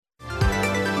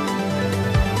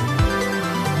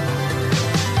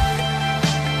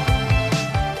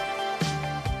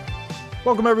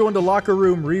Welcome, everyone, to Locker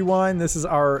Room Rewind. This is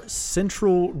our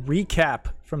Central recap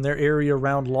from their area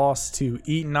round loss to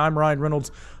Eaton. I'm Ryan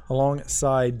Reynolds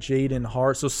alongside Jaden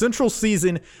Hart. So Central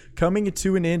season coming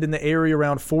to an end in the area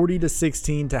round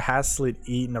 40-16 to Haslett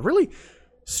Eaton. A really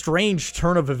strange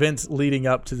turn of events leading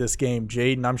up to this game,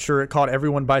 Jaden. I'm sure it caught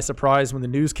everyone by surprise when the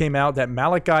news came out that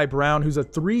Malachi Brown, who's a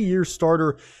 3-year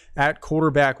starter at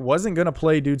quarterback, wasn't going to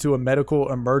play due to a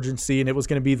medical emergency, and it was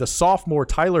going to be the sophomore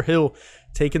Tyler Hill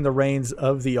taking the reins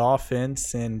of the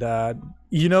offense. And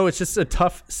it's just a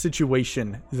tough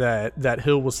situation that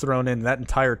Hill was thrown in, that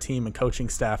entire team and coaching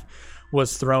staff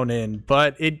was thrown in,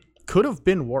 but it could have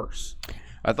been worse.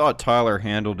 I thought Tyler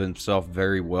handled himself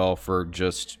very well for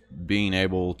just being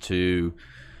able to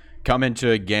come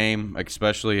into a game,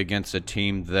 especially against a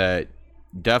team that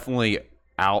definitely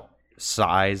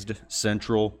outsized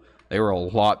Central. They were a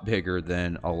lot bigger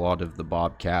than a lot of the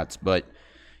Bobcats, but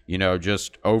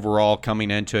just overall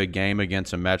coming into a game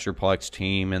against a Metroplex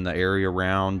team in the area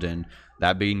round and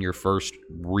that being your first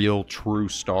real true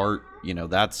start,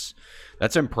 that's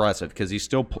impressive because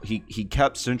he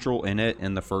kept Central in it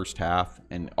in the first half,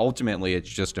 and ultimately it's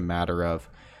just a matter of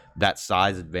that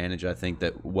size advantage. I think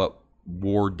that what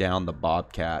wore down the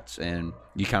Bobcats, and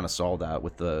you kind of saw that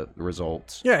with the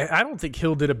results. Yeah, I don't think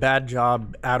Hill did a bad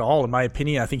job at all, in my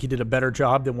opinion. I think he did a better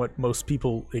job than what most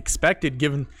people expected,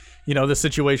 given the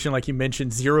situation, like you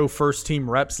mentioned, 0 first-team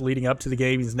reps leading up to the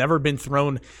game. He's never been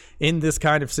thrown in this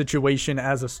kind of situation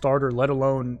as a starter, let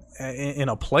alone in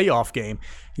a playoff game.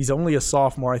 He's only a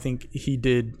sophomore. I think he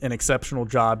did an exceptional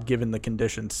job given the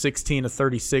conditions. 16 of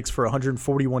 36 for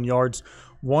 141 yards,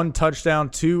 1 touchdown,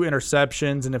 2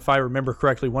 interceptions, and if I remember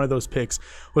correctly, one of those picks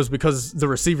was because the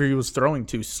receiver he was throwing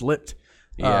to slipped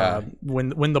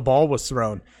when the ball was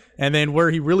thrown. And then where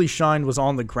he really shined was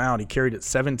on the ground. He carried it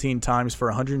 17 times for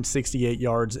 168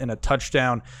 yards and a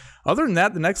touchdown. Other than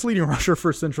that, the next leading rusher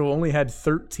for Central only had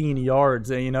 13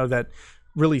 yards. And, that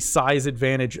really size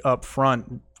advantage up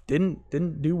front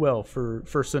didn't do well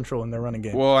for Central in their running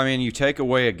game. Well, I mean, you take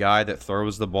away a guy that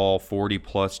throws the ball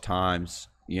 40-plus times,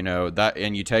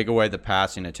 and you take away the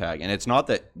passing attack. And it's not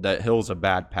that Hill's a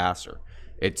bad passer.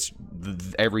 It's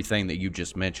everything that you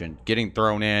just mentioned. Getting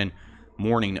thrown in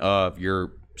morning of,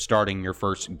 you're starting your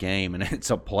first game, and it's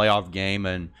a playoff game,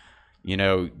 and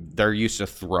they're used to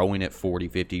throwing it 40,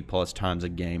 50 plus times a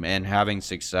game and having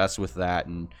success with that.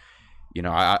 And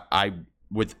I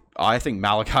think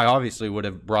Malachi obviously would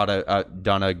have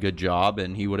done a good job,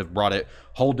 and he would have brought a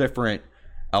whole different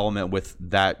element with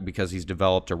that because he's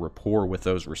developed a rapport with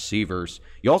those receivers.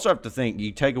 You also have to think,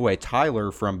 you take away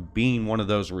Tyler from being one of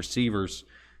those receivers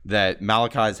that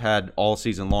Malachi's had all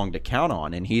season long to count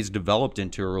on, and he's developed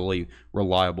into a really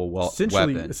reliable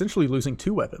weapon. Essentially losing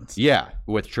 2 weapons. Yeah,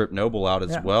 with Trip Noble out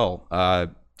as well.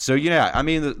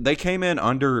 They came in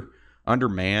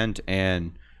undermanned,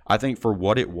 and I think for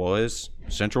what it was,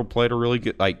 Central played a really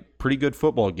good, pretty good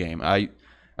football game. I,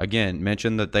 again,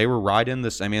 mentioned that they were right in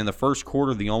this. I mean, in the first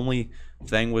quarter, the only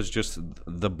thing was just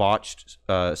the botched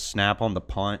snap on the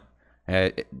punt.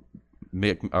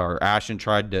 Ashton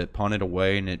tried to punt it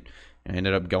away, and it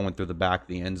ended up going through the back of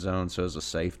the end zone, so it was a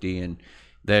safety. And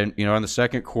then, in the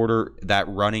second quarter, that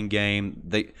running game,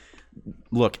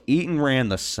 Eaton ran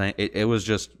the same. It was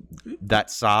just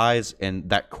that size, and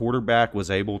that quarterback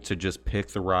was able to just pick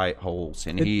the right holes,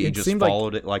 and he just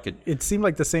followed it like a. It seemed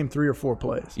like the same 3 or 4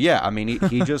 plays. Yeah, I mean,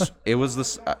 he just it was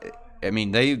this. I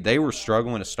mean, they were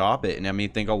struggling to stop it, and I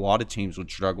think a lot of teams would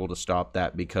struggle to stop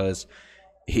that because.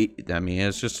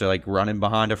 It's just like running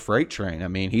behind a freight train. I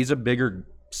mean, he's a bigger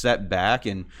setback,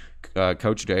 and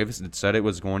Coach Davis had said it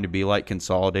was going to be like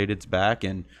Consolidated's back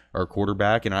and our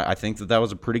quarterback, and I think that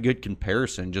was a pretty good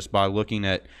comparison just by looking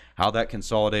at how that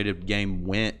Consolidated game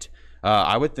went.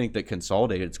 I would think that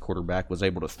Consolidated's quarterback was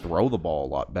able to throw the ball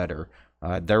a lot better.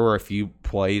 There were a few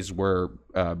plays where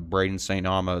Braden St.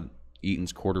 Amma,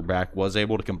 Eaton's quarterback, was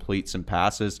able to complete some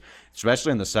passes,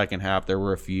 especially in the second half. There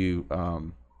were a few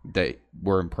that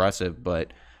were impressive,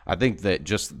 but I think that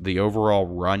just the overall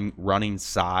running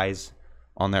size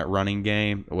on that running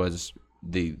game was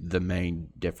the main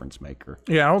difference maker.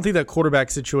 Yeah, I don't think that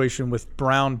quarterback situation with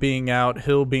Brown being out,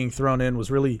 Hill being thrown in was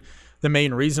really the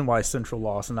main reason why Central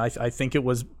lost, and I think it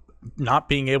was not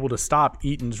being able to stop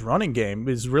Eaton's running game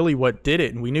is really what did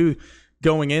it, and we knew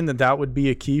going in that would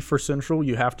be a key for Central.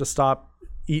 You have to stop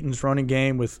Eaton's running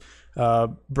game with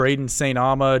Braden St.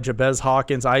 Amma, Jabez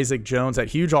Hawkins, Isaac Jones. That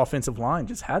huge offensive line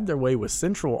just had their way with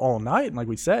Central all night. And like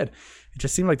we said, it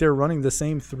just seemed like they were running the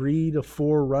same 3 to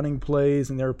 4 running plays,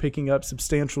 and they were picking up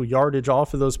substantial yardage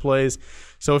off of those plays.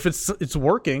 So if it's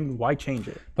working, why change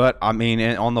it? But, I mean,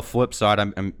 on the flip side,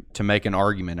 I'm to make an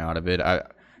argument out of it, I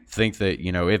think that,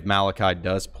 if Malachi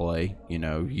does play,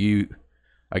 you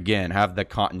again have the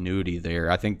continuity there.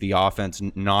 I think the offense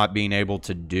not being able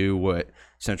to do what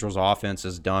Central's offense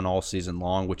has done all season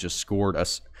long, which is score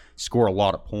a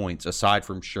lot of points, aside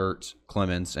from Schertz,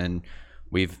 Clemens, and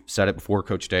we've said it before,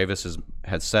 Coach Davis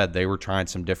has said they were trying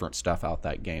some different stuff out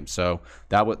that game. So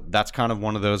that's kind of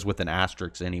one of those with an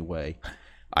asterisk anyway.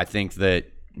 I think that,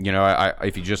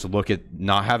 if you just look at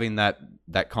not having that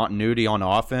continuity on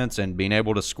offense and being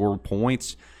able to score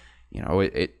points,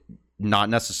 it not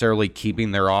necessarily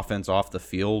keeping their offense off the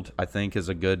field, I think is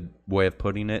a good way of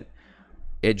putting it.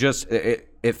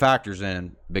 It factors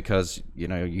in because,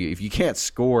 if you can't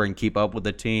score and keep up with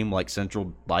the team like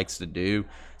Central likes to do,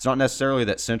 it's not necessarily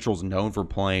that Central's known for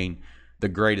playing the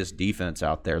greatest defense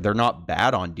out there. They're not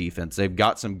bad on defense. They've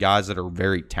got some guys that are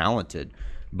very talented,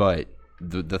 but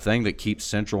the thing that keeps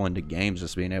Central into games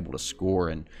is being able to score.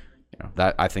 And,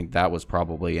 that I think that was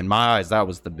probably, in my eyes, that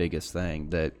was the biggest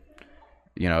thing that,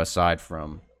 aside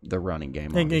from the running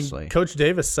game, obviously. And Coach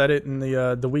Davis said it in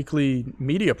the weekly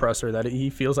media presser that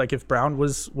he feels like if Brown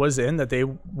was in, that they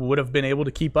would have been able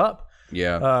to keep up.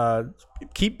 Yeah.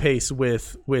 Keep pace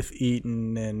with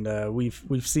Eaton, and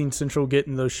we've seen Central get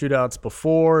in those shootouts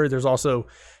before. There's also,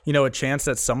 a chance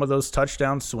that some of those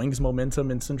touchdowns swings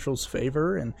momentum in Central's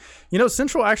favor. And,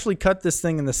 Central actually cut this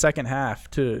thing in the second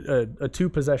half to a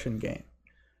 2-possession game.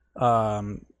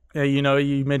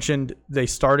 You mentioned they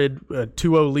started a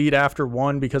 2-0 lead after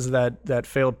one because of that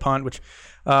failed punt, which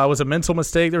was a mental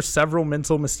mistake. There's several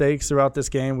mental mistakes throughout this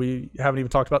game. We haven't even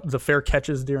talked about the fair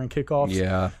catches during kickoffs.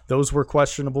 Yeah. Those were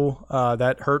questionable.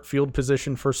 That hurt field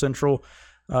position for Central.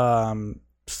 So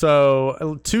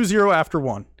 2-0 after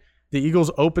one. The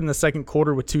Eagles opened the second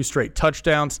quarter with 2 straight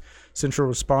touchdowns. Central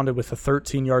responded with a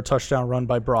 13-yard touchdown run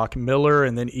by Brock Miller,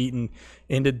 and then Eaton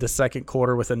ended the second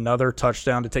quarter with another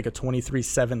touchdown to take a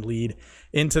 23-7 lead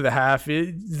into the half.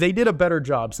 They did a better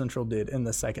job, Central did, in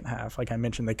the second half. Like I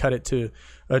mentioned, they cut it to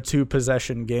a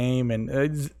 2-possession game,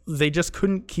 and they just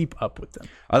couldn't keep up with them.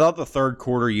 I thought the third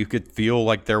quarter you could feel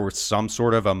like there was some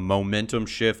sort of a momentum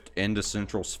shift into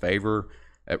Central's favor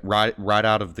right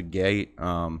out of the gate.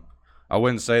 I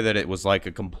wouldn't say that it was like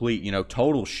a complete,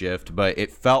 total shift, but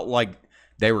it felt like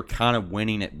they were kind of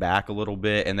winning it back a little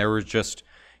bit. And there was just,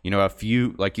 a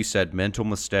few, like you said, mental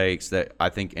mistakes that I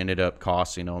think ended up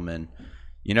costing them. And,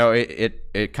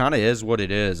 it kind of is what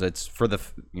it is. It's for the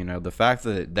fact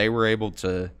that they were able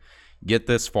to get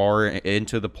this far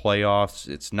into the playoffs.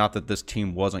 It's not that this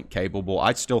team wasn't capable.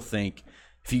 I still think,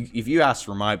 if you ask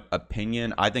for my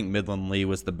opinion, I think Midland Lee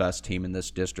was the best team in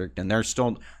this district, and they're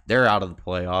out of the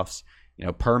playoffs.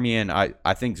 Permian,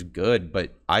 I think is good,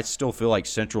 but I still feel like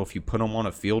Central, if you put them on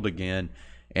a field again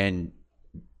and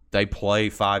they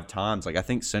play 5 times, like I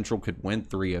think Central could win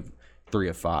 3 of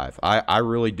 5. I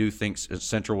really do think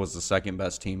Central was the second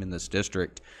best team in this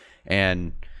district,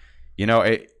 and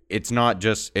it's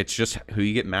just who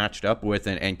you get matched up with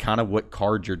and kind of what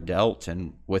cards you're dealt.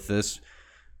 And with this,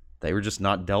 they were just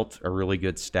not dealt a really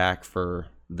good stack for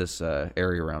this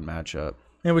area round matchup.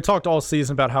 And we talked all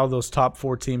season about how those top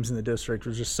 4 teams in the district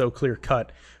were just so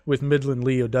clear-cut with Midland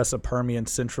Lee, Odessa, Permian,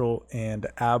 Central, and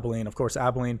Abilene. Of course,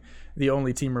 Abilene, the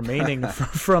only team remaining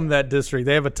from that district.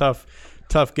 They have a tough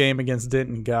game against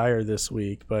Denton Guyer this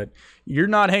week. But you're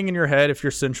not hanging your head if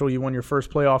you're Central. You won your first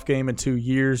playoff game in 2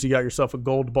 years. You got yourself a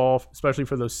gold ball, especially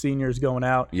for those seniors going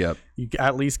out. Yep. You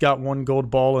at least got 1 gold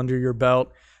ball under your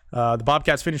belt. The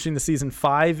Bobcats finishing the season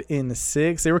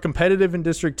 5-6. They were competitive in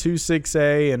District 2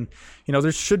 6A, and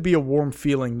there should be a warm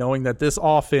feeling knowing that this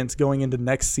offense going into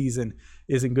next season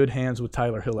is in good hands with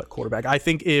Tyler Hill at quarterback. I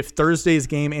think if Thursday's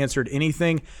game answered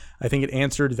anything, I think it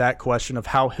answered that question of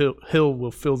how Hill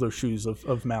will fill those shoes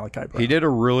of Malachi Brown. He did a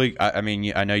really – I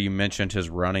mean, I know you mentioned his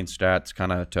running stats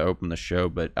kind of to open the show,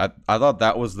 but I thought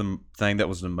that was the thing that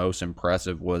was the most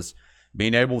impressive was –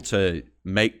 being able to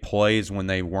make plays when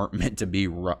they weren't meant to be,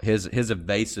 his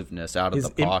evasiveness out of the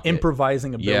pocket.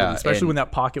 Improvising ability, especially when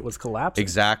that pocket was collapsing.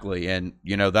 Exactly. And,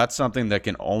 that's something that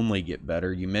can only get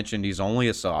better. You mentioned he's only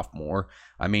a sophomore.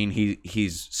 I mean,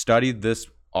 he's studied this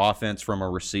offense from a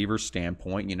receiver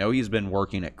standpoint. He's been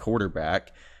working at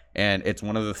quarterback. And it's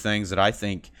one of the things that I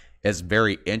think is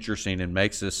very interesting and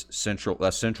makes this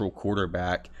central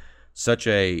quarterback such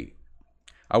a,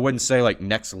 I wouldn't say like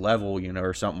next level,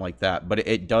 or something like that, but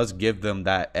it does give them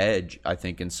that edge, I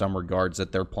think, in some regards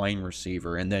that they're playing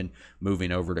receiver and then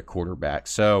moving over to quarterback.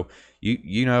 So,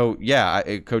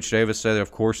 Coach Davis said,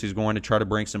 of course, he's going to try to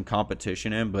bring some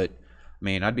competition in, but, I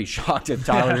mean, I'd be shocked if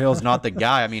Tyler Hill's not the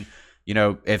guy. I mean,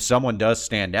 if someone does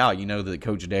stand out, that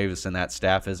Coach Davis and that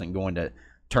staff isn't going to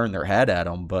turn their head at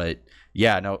them. But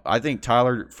yeah, no, I think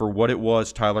Tyler, for what it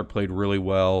was, Tyler played really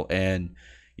well. And,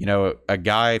 a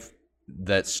guy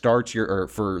that starts or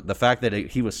for the fact that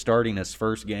he was starting his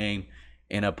first game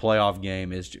in a playoff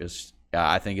game is just,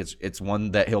 I think it's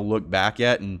one that he'll look back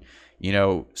at and,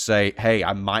 say, hey,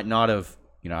 I might not have,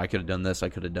 I could have done this, I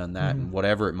could have done that, and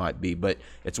whatever it might be. But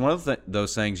it's one of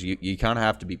those things you kind of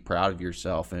have to be proud of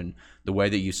yourself and the way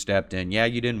that you stepped in. Yeah,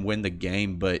 you didn't win the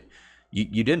game, but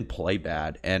you didn't play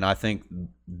bad. And I think,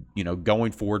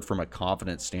 going forward from a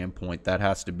confidence standpoint, that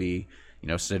has to be,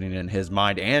 sitting in his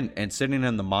mind and sitting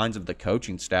in the minds of the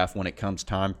coaching staff when it comes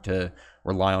time to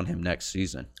rely on him next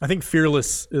season. I think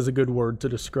fearless is a good word to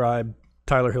describe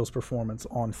Tyler Hill's performance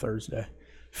on Thursday.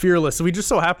 Fearless. So we just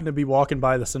so happened to be walking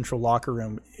by the Central locker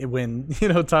room when,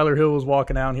 Tyler Hill was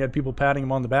walking out and he had people patting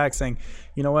him on the back saying,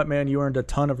 you know what, man, you earned a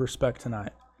ton of respect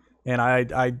tonight. And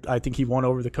I think he won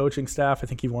over the coaching staff. I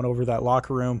think he won over that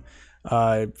locker room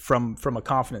from a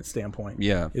confidence standpoint.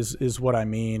 Yeah. Is what I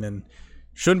mean. And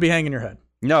shouldn't be hanging your head.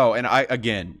 No, and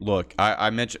I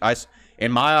mentioned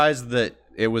in my eyes that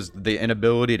it was the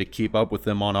inability to keep up with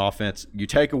them on offense. You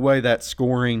take away that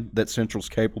scoring that Central's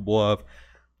capable of,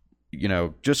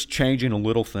 just changing a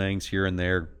little things here and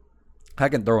there, I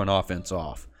can throw an offense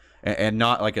off. And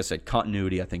not, like I said,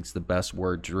 continuity, I think, is the best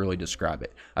word to really describe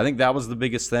it. I think that was the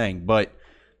biggest thing. But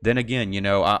then again,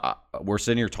 we're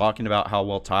sitting here talking about how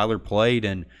well Tyler played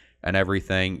and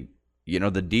everything.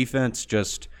 The defense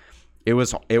just it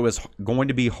was going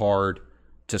to be hard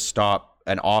to stop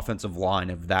an offensive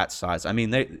line of that size. I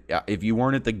mean, if you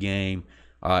weren't at the game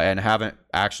and haven't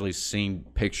actually seen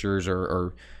pictures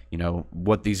or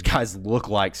what these guys look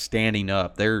like standing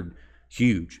up, they're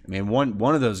huge. I mean,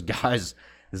 one of those guys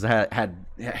had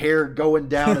hair going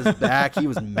down his back. He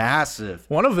was massive.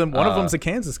 One of them's a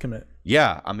Kansas commit.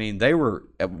 Yeah, I mean, they were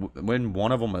when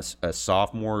one of them a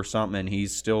sophomore or something, and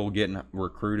he's still getting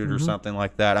recruited or something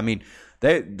like that. I mean,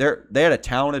 they had a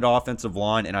talented offensive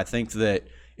line, and I think that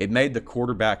it made the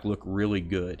quarterback look really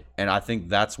good. And I think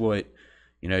that's what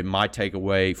my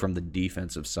takeaway from the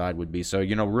defensive side would be. So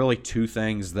really two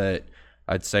things that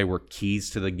I'd say were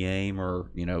keys to the game or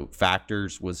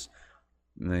factors was.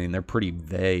 I mean, they're pretty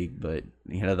vague, but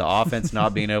the offense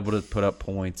not being able to put up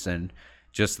points and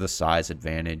just the size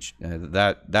advantage.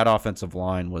 That offensive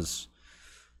line was,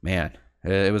 man,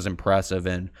 it was impressive,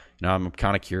 and I'm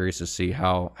kind of curious to see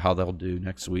how they'll do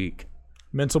next week.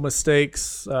 Mental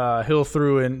mistakes. Hill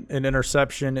threw an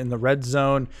interception in the red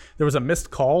zone. There was a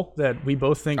missed call that we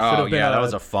both think should have been. That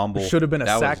was a fumble. Should have been a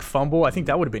sack fumble. I think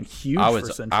that would have been huge for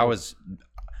Central.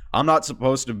 I'm not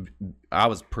supposed to. I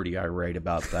was pretty irate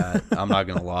about that. I'm not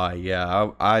gonna lie.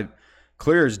 Yeah, I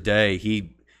clear as day.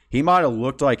 He might have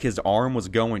looked like his arm was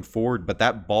going forward, but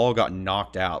that ball got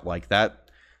knocked out like that.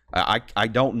 I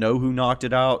don't know who knocked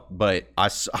it out, but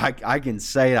I can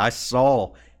say I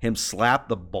saw him slap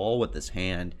the ball with his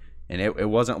hand, and it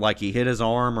wasn't like he hit his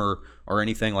arm or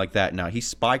anything like that. No, he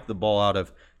spiked the ball out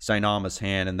of St. Ama's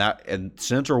hand, and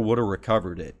Central would have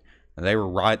recovered it. And they were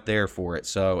right there for it.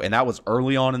 So, and that was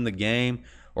early on in the game,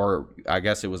 or I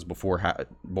guess it was before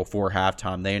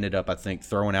halftime. They ended up, I think,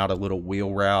 throwing out a little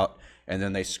wheel route, and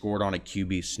then they scored on a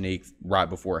QB sneak right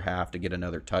before half to get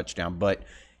another touchdown. But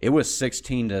it was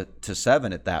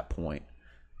 16-7 at that point.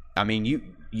 I mean,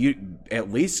 you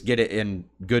at least get it in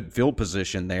good field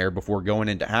position there before going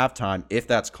into halftime, if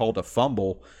that's called a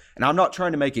fumble. And I'm not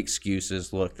trying to make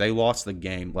excuses. Look, they lost the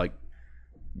game. Like,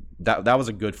 that was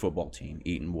a good football team,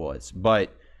 Eaton was.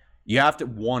 But you have to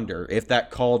wonder if that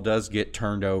call does get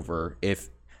turned over, if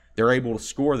they're able to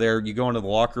score there, you go into the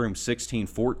locker room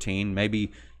 16-14,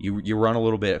 maybe you run a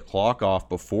little bit of clock off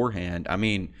beforehand. I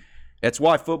mean, that's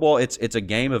why football, it's a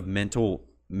game of mental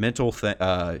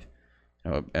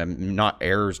not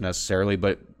errors necessarily,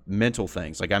 but mental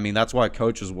things. Like, I mean, that's why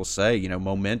coaches will say,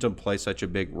 momentum plays such a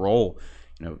big role.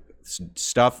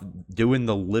 Stuff, doing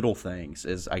the little things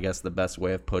is, I guess, the best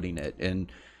way of putting it.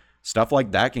 And stuff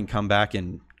like that can come back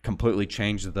and completely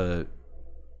change the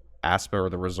aspect or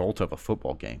the result of a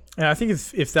football game. And I think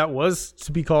if that was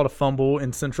to be called a fumble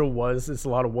and Central it's a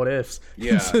lot of what ifs.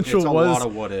 Yeah, Central it's a lot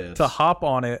of what ifs. To hop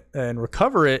on it and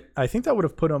recover it, I think that would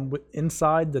have put them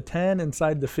inside the 10,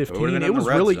 inside the 15. It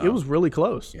was really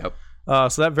close. Yep.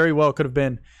 So that very well could have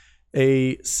been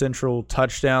a Central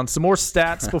touchdown. Some more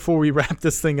stats before we wrap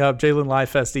this thing up. Jalen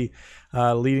Leifeste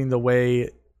leading the way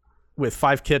with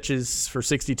 5 catches for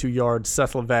 62 yards.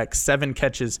 Seth Levesque, 7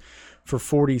 catches for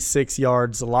 46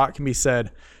 yards. A lot can be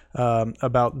said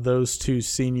about those two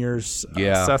seniors.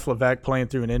 Yeah. Seth Levesque playing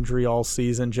through an injury all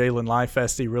season. Jalen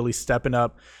Leifeste really stepping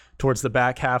up towards the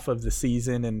back half of the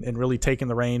season and really taking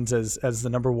the reins as the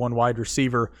number one wide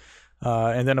receiver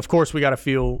And then, of course, we got to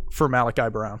feel for Malachi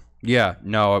Brown. Yeah,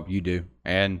 no, you do.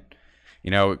 And,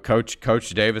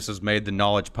 Coach Davis has made the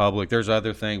knowledge public. There's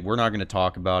other things. We're not going to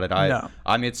talk about it. No.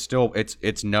 I mean,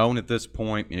 it's known at this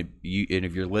point. And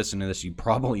if you're listening to this, you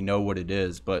probably know what it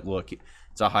is. But look,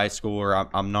 it's a high schooler.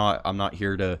 I'm not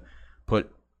here to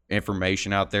put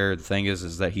information out there. The thing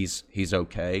is that he's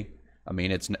okay. I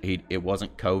mean, it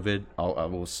wasn't COVID.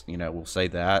 We'll say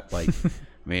that. Like, I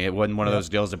mean, it wasn't one of those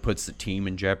deals that puts the team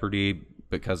in jeopardy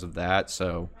because of that.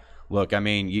 So, look, I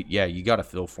mean, you got to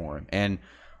feel for him and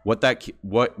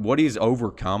what he's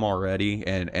overcome already,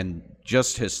 and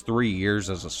just his 3 years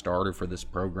as a starter for this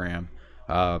program.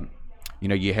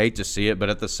 You hate to see it,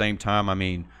 but at the same time, I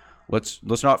mean,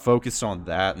 let's not focus on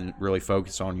that and really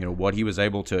focus on what he was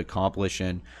able to accomplish.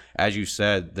 And as you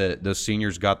said, the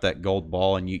seniors got that gold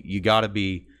ball, and you got to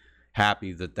be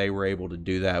happy that they were able to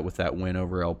do that with that win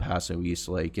over El Paso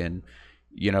Eastlake. And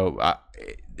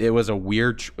it was a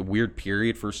weird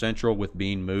period for Central with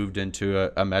being moved into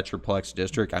a Metroplex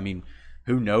district. I mean,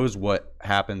 who knows what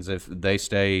happens if they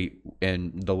stay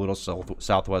in the Little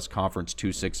Southwest Conference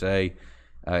 2-6A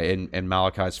in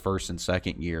Malachi's first and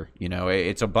second year.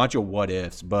 It's a bunch of what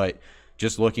ifs, but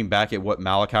just looking back at what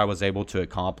Malachi was able to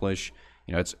accomplish,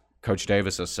 it's Coach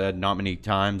Davis has said not many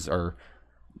times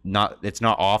it's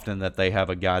not often that they have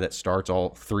a guy that starts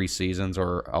all 3 seasons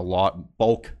or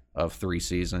bulk of 3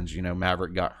 seasons.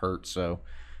 Maverick got hurt, so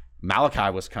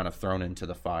Malachi was kind of thrown into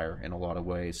the fire in a lot of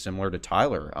ways, similar to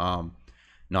Tyler.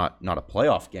 Not a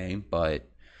playoff game, but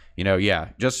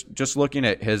just looking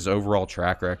at his overall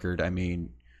track record, I mean,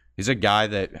 he's a guy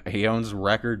that he owns a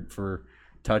record for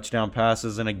touchdown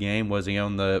passes in a game. He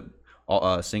owned the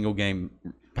single game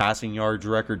passing yards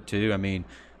record too. I mean,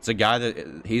 it's a guy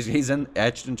that he's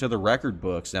etched into the record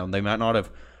books. Now, they might not have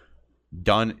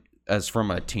done as from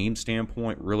a team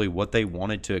standpoint really what they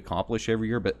wanted to accomplish every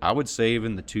year, but I would say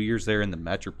even the 2 years there in the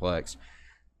Metroplex,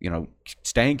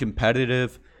 staying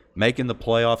competitive, making the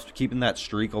playoffs, keeping that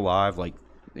streak alive, like,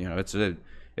 it's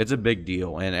a big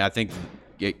deal. And I think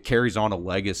it carries on a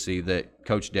legacy that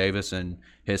Coach Davis and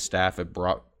his staff have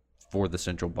brought for the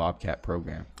Central Bobcat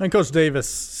program. And Coach Davis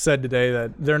said today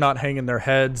that they're not hanging their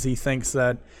heads. He thinks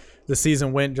that the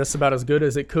season went just about as good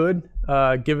as it could,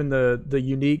 given the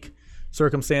unique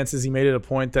circumstances. He made it a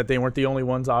point that they weren't the only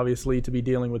ones, obviously, to be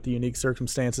dealing with the unique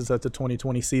circumstances that the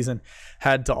 2020 season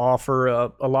had to offer.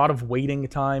 A lot of waiting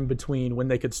time between when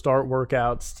they could start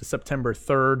workouts to September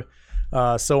 3rd,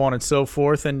 so on and so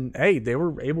forth. And hey, they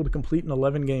were able to complete an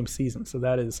 11-game season, so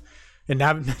that is and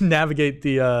navigate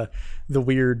the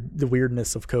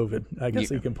weirdness of COVID, I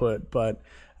guess you can put. But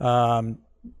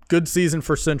good season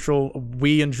for Central.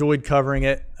 We enjoyed covering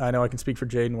it. I know I can speak for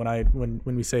Jaden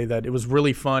when we say that it was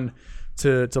really fun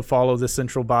to follow the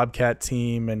Central Bobcat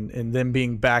team and them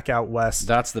being back out west.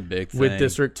 That's the big thing with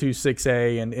District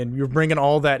 2-6A, and you're bringing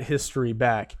all that history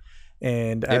back.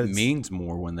 And it means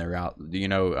more when they're out.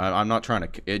 I'm not trying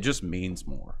to. It just means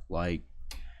more. Like,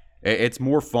 it's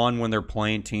more fun when they're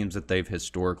playing teams that they've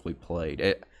historically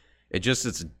played.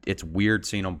 It's weird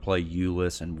seeing them play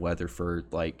Euless and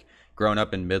Weatherford. Like, growing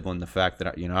up in Midland, the fact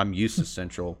that I'm used to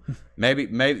Central. maybe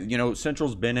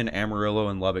Central's been in Amarillo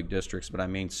and Lubbock districts, but I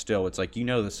mean, still, it's like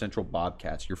the Central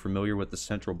Bobcats. You're familiar with the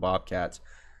Central Bobcats,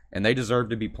 and they deserve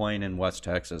to be playing in West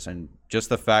Texas. And just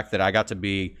the fact that I got to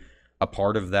be a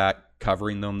part of that,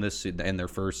 covering them in their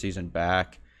first season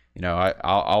back, I'll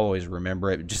always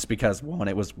remember it just because, one,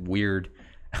 it was weird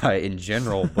in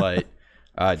general, but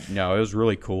no, it was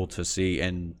really cool to see.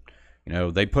 And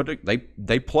they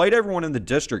played everyone in the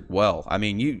district well. I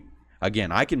mean, I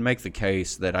can make the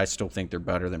case that I still think they're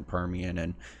better than Permian,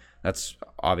 and that's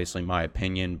obviously my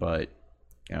opinion, but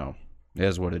it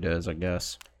is what it is, I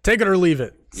guess. Take it or leave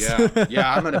it.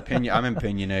 Yeah, I'm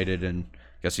opinionated, and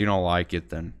guess you don't like it,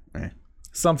 then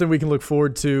Something we can look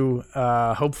forward to,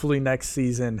 hopefully next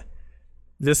season.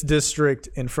 This district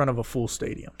in front of a full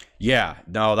stadium. Yeah,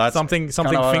 no, that's something. Fingers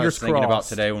crossed. I was thinking about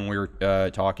today when we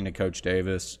were talking to Coach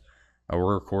Davis.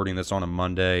 We're recording this on a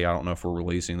Monday. I don't know if we're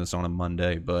releasing this on a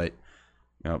Monday, but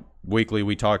weekly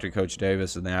we talk to Coach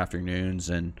Davis in the afternoons,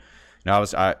 and I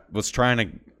was trying to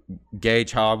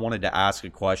gauge how I wanted to ask a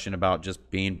question about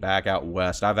just being back out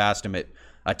west. I've asked him it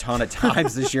a ton of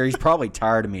times this year. He's probably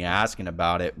tired of me asking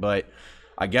about it, but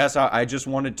I guess I just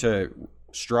wanted to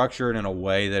structure it in a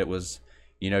way that it was,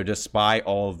 despite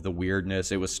all of the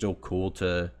weirdness, it was still cool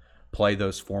to play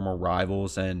those former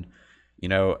rivals. And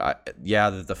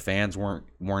that the fans weren't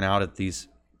out at these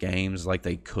games like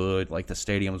they could, like the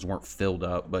stadiums weren't filled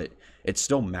up, but it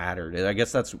still mattered. I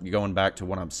guess that's going back to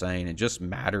what I'm saying. It just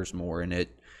matters more, and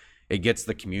it gets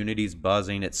the communities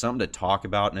buzzing. It's something to talk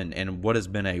about, and what has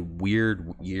been a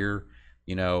weird year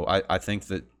I think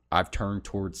that I've turned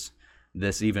towards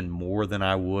this even more than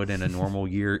I would in a normal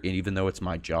year, even though it's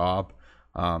my job.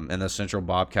 And the Central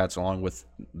Bobcats, along with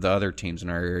the other teams in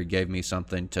our area, gave me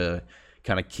something to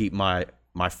kind of keep my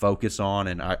focus on,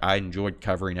 and I enjoyed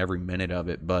covering every minute of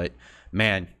it. But,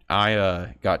 man,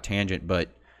 I got tangent, but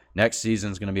next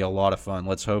season is going to be a lot of fun.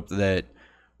 Let's hope that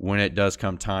when it does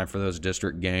come time for those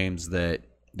district games that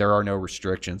there are no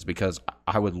restrictions, because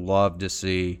I would love to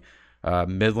see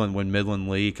Midland, when Midland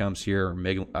Lee comes here,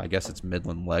 or I guess it's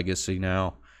Midland Legacy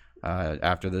now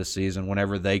after this season,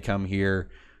 whenever they come here,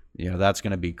 that's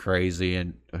going to be crazy.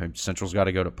 And Central's got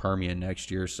to go to Permian next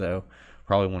year, so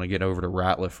probably want to get over to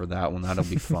Ratliff for that one. That'll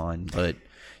be fun. But,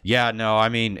 yeah, no, I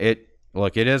mean, it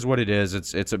is what it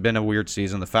is. It's been a weird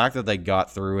season. The fact that they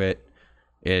got through it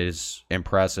is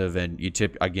impressive, and you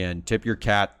tip your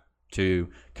cap to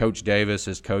Coach Davis,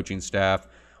 his coaching staff,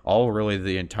 really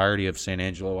the entirety of San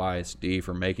Angelo ISD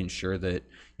for making sure that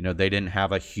they didn't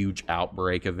have a huge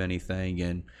outbreak of anything,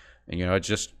 and it's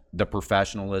just the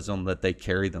professionalism that they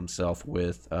carry themselves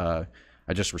with. I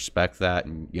just respect that,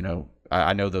 and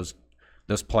I know those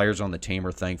players on the team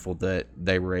are thankful that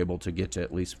they were able to get to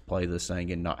at least play this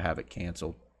thing and not have it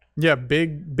canceled. Yeah,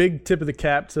 big tip of the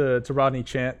cap to Rodney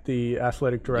Chant, the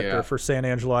athletic director for San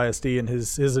Angelo ISD, and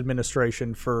his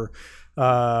administration for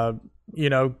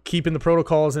keeping the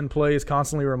protocols in place,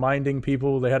 constantly reminding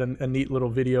people. They had a neat little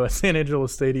video at San Angelo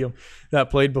Stadium that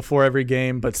played before every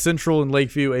game. But Central and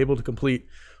Lakeview able to complete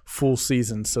full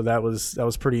season, so that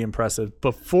was pretty impressive.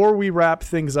 Before we wrap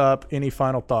things up, any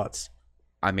final thoughts?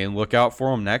 I mean, look out for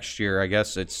them next year. I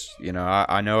guess it's,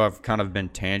 I know I've kind of been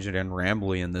tangent and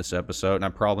rambly in this episode, and I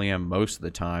probably am most of the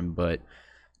time, but,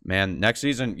 man, next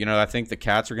season, I think the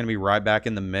Cats are going to be right back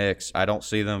in the mix. I don't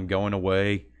see them going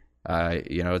away.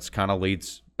 It's kind of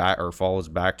leads back or follows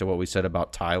back to what we said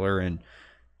about Tyler, and,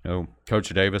 Coach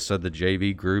Davis said the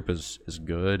JV group is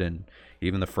good, and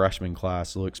even the freshman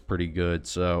class looks pretty good.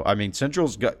 So, I mean,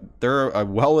 they're a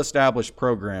well-established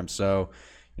program, so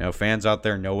fans out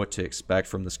there know what to expect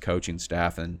from this coaching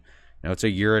staff, and it's a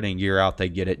year in and year out they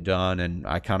get it done, and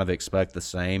I kind of expect the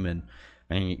same. And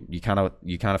you kind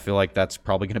of feel like that's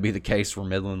probably going to be the case for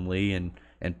Midland Lee, and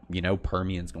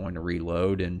Permian's going to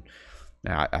reload, and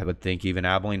I would think even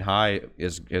Abilene High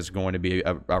is going to be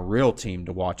a real team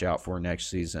to watch out for next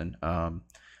season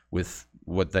with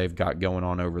what they've got going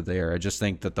on over there. I just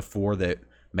think that the four that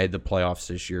made the playoffs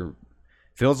this year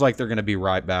feels like they're going to be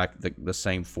right back the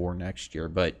same four next year,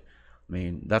 but I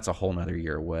mean, that's a whole nother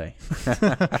year away.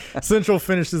 Central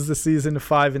finishes the season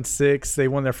 5-6. They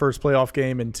won their first playoff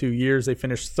game in 2 years. They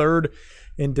finished third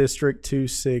in District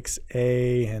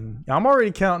 2-6A, and I'm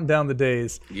already counting down the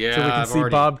days so we can see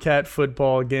Bobcat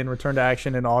football again return to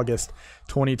action in August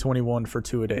 2021 for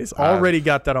 2-a-days. Already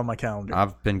got that on my calendar.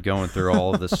 I've been going through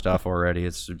all of this stuff already.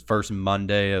 It's the first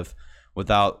Monday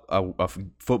without a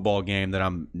football game that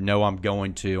I'm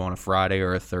going to on a Friday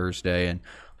or a Thursday, and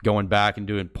going back and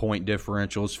doing point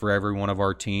differentials for every one of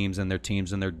our teams and their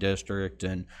teams in their district,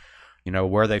 and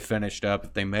where they finished up,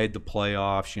 if they made the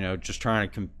playoffs, just trying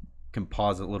to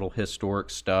composite little historic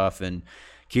stuff, and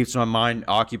keeps my mind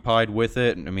occupied with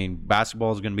it. And I mean,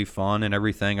 basketball is going to be fun and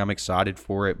everything. I'm excited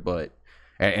for it, but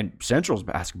and Central's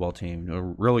basketball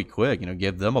team, really quick,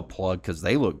 give them a plug because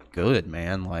they look good,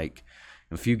 man. Like,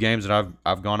 a few games that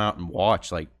I've gone out and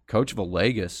watched, like Coach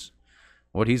Villegas,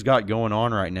 what he's got going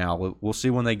on right now. We'll see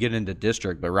when they get into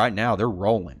district, but right now they're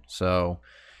rolling. So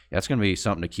that's going to be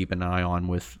something to keep an eye on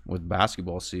with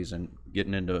basketball season,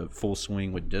 getting into full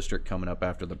swing with district coming up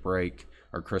after the break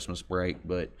or Christmas break.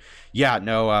 But yeah,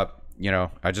 no,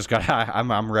 I just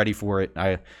I'm ready for it.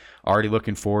 I already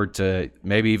looking forward to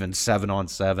maybe even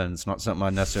 7-on-7. It's not something I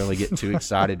necessarily get too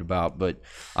excited about, but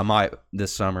I might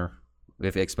this summer.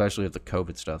 Especially if the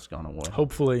COVID stuff's gone away.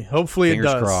 Hopefully it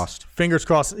does. Fingers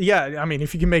crossed. Yeah, I mean,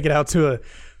 if you can make it out to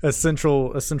a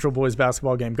Central boys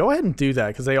basketball game, go ahead and do that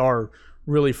because they are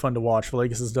really fun to watch.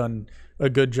 Villegas has done a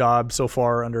good job so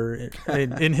far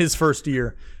in his first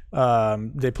year.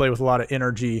 They play with a lot of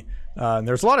energy. And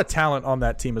there's a lot of talent on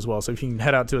that team as well. So if you can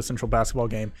head out to a Central basketball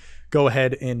game, go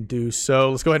ahead and do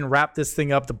so. Let's go ahead and wrap this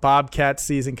thing up. The Bobcats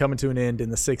season coming to an end in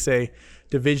the 6A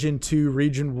Division II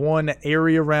Region 1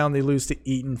 area round. They lose to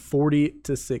Eaton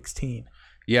 40-16.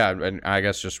 Yeah, and I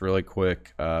guess just really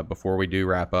quick before we do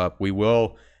wrap up, we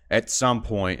will at some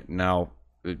point, now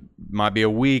it might be a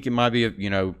week, it might be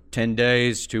 10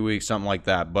 days, 2 weeks, something like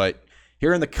that, but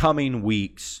here in the coming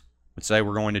weeks, let's say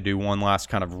we're going to do one last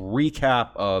kind of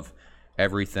recap of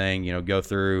everything, go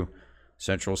through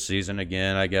Central season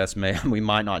again. I guess we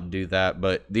might not do that,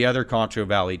 but the other Concho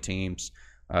Valley teams.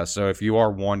 So if you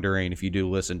are wondering, if you do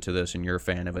listen to this and you're a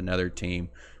fan of another team,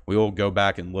 we will go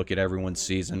back and look at everyone's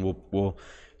season. We'll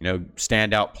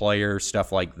standout players,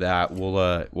 stuff like that.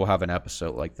 We'll have an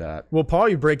episode like that. We'll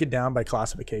probably break it down by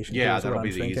classification. Yeah, that'll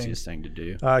be the easiest thing to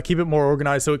do. Keep it more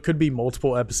organized, so it could be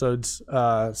multiple episodes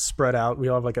spread out.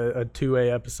 We'll have like a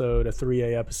 2A episode, a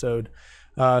 3A episode.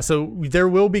 So there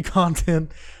will be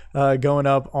content going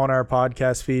up on our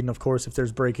podcast feed. And, of course, if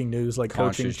there's breaking news like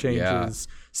coaching changes,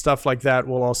 stuff like that,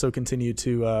 we'll also continue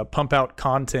to pump out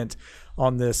content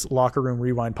on this Locker Room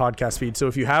Rewind podcast feed. So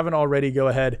if you haven't already, go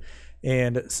ahead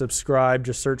and subscribe.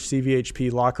 Just search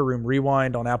CVHP Locker Room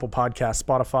Rewind on Apple Podcasts,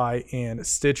 Spotify, and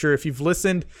Stitcher. If you've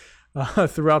listened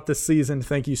throughout this season,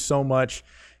 thank you so much.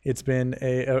 It's been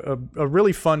a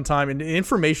really fun time and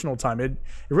informational time. It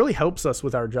really helps us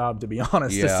with our job, to be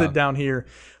honest, to sit down here,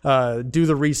 do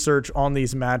the research on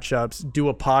these matchups, do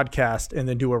a podcast, and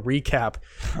then do a recap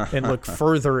and look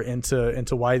further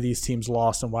into why these teams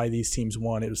lost and why these teams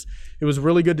won. It was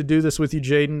really good to do this with you,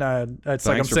 Jaden. It's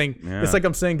like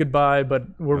I'm saying goodbye, but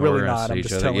we're really not. I'm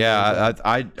just telling you. Yeah,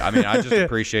 I mean, I just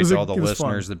appreciate all the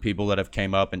listeners, the people that have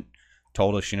came up and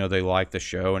told us, they like the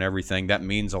show and everything. That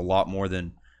means a lot more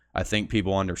than I think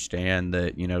people understand.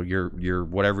 That you're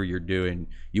whatever you're doing,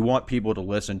 you want people to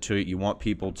listen to it, you want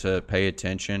people to pay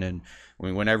attention, and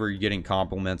whenever you're getting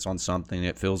compliments on something,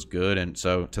 it feels good. And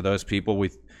so to those people, we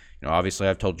obviously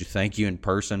I've told you thank you in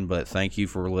person, but thank you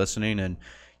for listening, and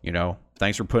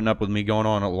thanks for putting up with me going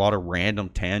on a lot of random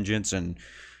tangents and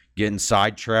getting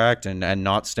sidetracked and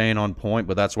not staying on point.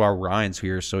 But that's why Ryan's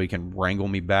here, so he can wrangle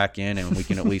me back in and we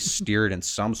can at least steer it in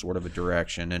some sort of a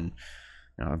direction. And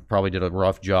I probably did a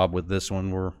rough job with this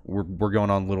one. We're going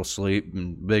on a little sleep,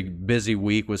 and busy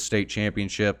week with state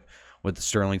championship with the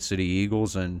Sterling City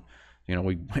Eagles, and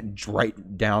we went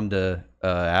right down to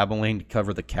Abilene to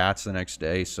cover the Cats the next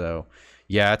day. So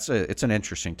yeah, it's an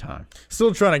interesting time.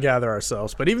 Still trying to gather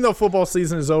ourselves, but even though football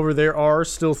season is over, there are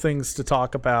still things to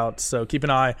talk about. So keep an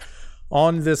eye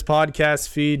on this podcast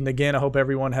feed. And again, I hope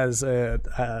everyone has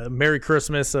a Merry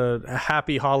Christmas, a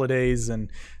happy holidays, and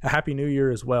a Happy New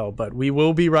Year as well. But we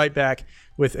will be right back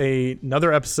with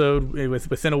another episode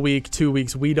within a week, 2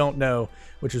 weeks. We don't know,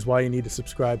 which is why you need to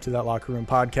subscribe to that Locker Room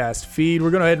podcast feed.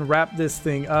 We're going to go ahead and wrap this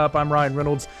thing up. I'm Ryan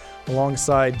Reynolds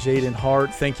alongside Jaden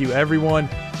Hart. Thank you, everyone.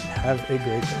 Have a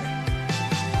great day.